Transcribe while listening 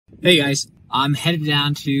Hey guys, I'm headed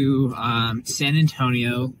down to San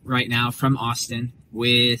Antonio right now from Austin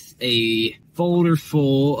with a folder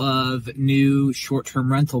full of new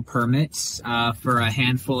short-term rental permits for a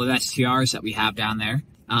handful of STRs that we have down there.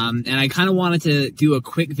 And I kind of wanted to do a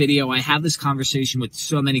quick video. I have this conversation with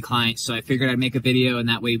so many clients, so I figured I'd make a video, and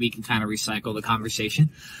that way we can kind of recycle the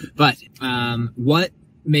conversation. But what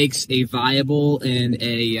makes a viable and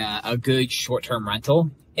a good short-term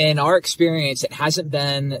rental? In our experience, it hasn't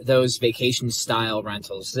been those vacation-style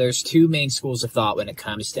rentals. There's two main schools of thought when it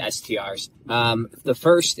comes to STRs. The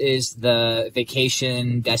first is the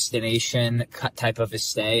vacation destination type of a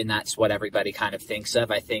stay, and that's what everybody kind of thinks of.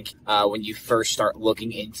 I think when you first start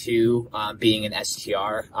looking into being an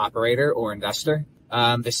STR operator or investor.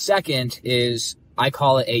 The second is, I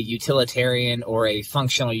call it a utilitarian or a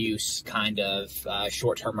functional use kind of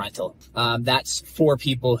short-term rental. That's for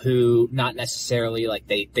people who not necessarily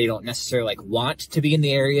they don't necessarily want to be in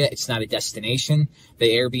the area. It's not a destination. The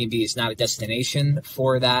Airbnb is not a destination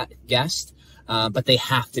for that guest. But they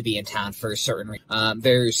have to be in town for a certain reason.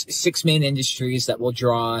 There's 6 main industries that will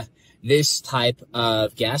draw this type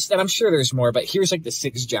of guest, and I'm sure there's more, but here's like the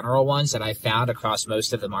 6 general ones that I found across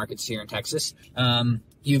most of the markets here in Texas.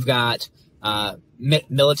 You've got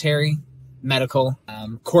military, medical,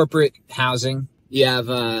 corporate housing. You have,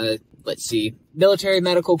 military,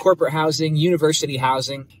 medical, corporate housing, university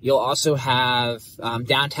housing. You'll also have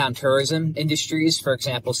downtown tourism industries. For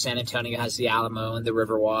example, San Antonio has the Alamo and the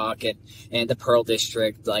Riverwalk and the Pearl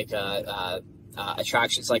District,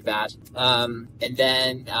 attractions like that. And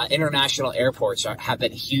then international airports have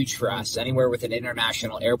been huge for us. Anywhere with an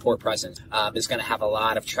international airport presence is going to have a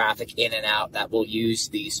lot of traffic in and out that will use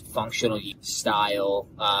these functional style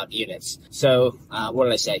units. So what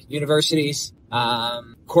did I say? Universities,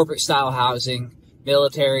 corporate style housing,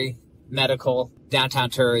 military, medical, downtown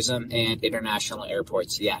tourism, and international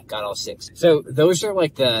airports. Yeah, got all 6. So those are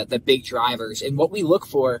like the big drivers. And what we look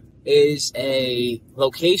for is a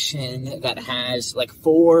location that has like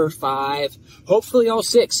 4 or 5, hopefully all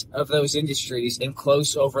 6 of those industries in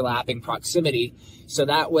close overlapping proximity. So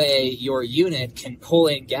that way your unit can pull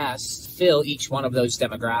in guests, fill each one of those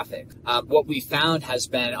demographics. What we found has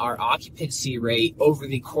been our occupancy rate over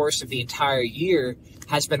the course of the entire year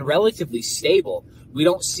has been relatively stable. We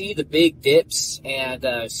don't see the big dips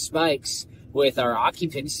and spikes with our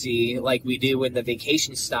occupancy like we do in the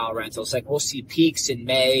vacation style rentals. Like we'll see peaks in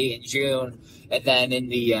May and June, and then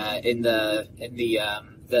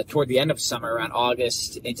toward the end of summer, around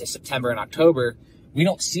August into September and October, we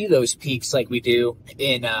don't see those peaks like we do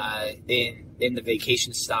in the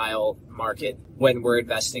vacation style market when we're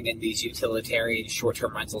investing in these utilitarian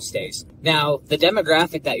short-term rental stays. Now, the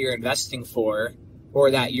demographic that you're investing for,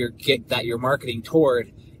 or that you're marketing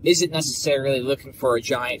toward, isn't necessarily looking for a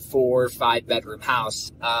giant 4 or 5 bedroom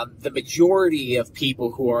house. The majority of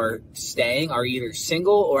people who are staying are either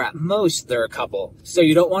single or at most they're a couple. So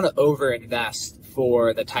you don't want to overinvest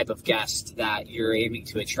for the type of guest that you're aiming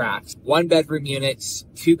to attract. 1 bedroom units,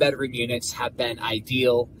 2 bedroom units have been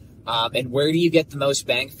ideal. And where do you get the most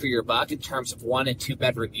bang for your buck in terms of 1 and 2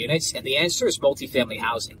 bedroom units? And the answer is multifamily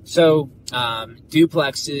housing. So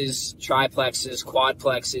duplexes, triplexes,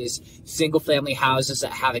 quadplexes, single family houses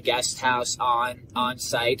that have a guest house on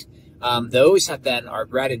site. Those have been our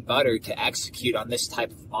bread and butter to execute on this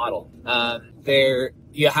type of model.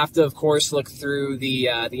 You have to, of course, look through the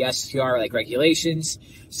STR regulations.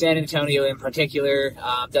 San Antonio in particular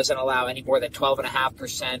doesn't allow any more than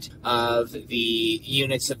 12.5% of the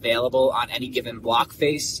units available on any given block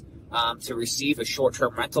face to receive a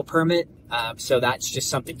short-term rental permit. So that's just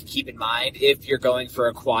something to keep in mind. If you're going for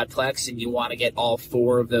a quadplex and you want to get all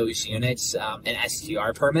 4 of those units an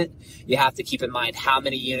STR permit, you have to keep in mind how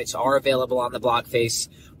many units are available on the block face.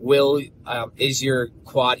 Is your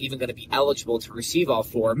quad even going to be eligible to receive all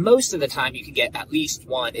 4? Most of the time you can get at least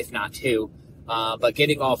 1, if not 2. But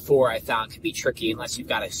getting all 4 I found can be tricky unless you've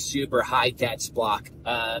got a super high debts block.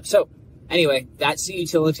 So anyway, that's the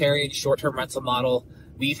utilitarian short-term rental model.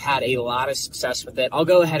 We've had a lot of success with it. I'll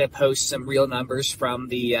go ahead and post some real numbers from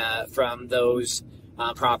those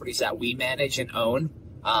properties that we manage and own,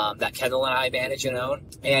 that Kendall and I manage and own,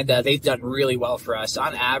 and they've done really well for us.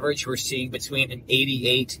 On average, we're seeing between an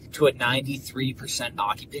 88 to a 93%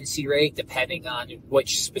 occupancy rate, depending on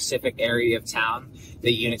which specific area of town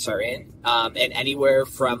the units are in, and anywhere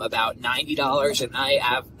from about $90 a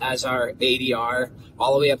night as our ADR,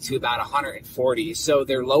 all the way up to about $140. So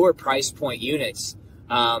they're lower price point units.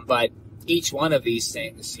 But each one of these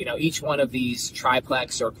things, each one of these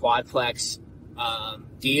triplex or quadplex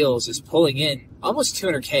deals is pulling in almost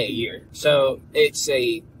 $200K a year. So it's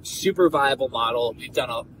a super viable model. We've done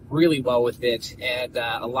really well with it, and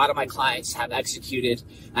a lot of my clients have executed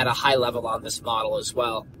at a high level on this model as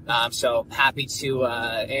well. So happy to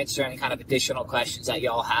answer any kind of additional questions that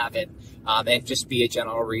y'all have, and just be a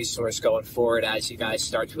general resource going forward as you guys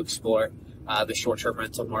start to explore the short-term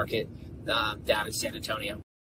rental market down in San Antonio.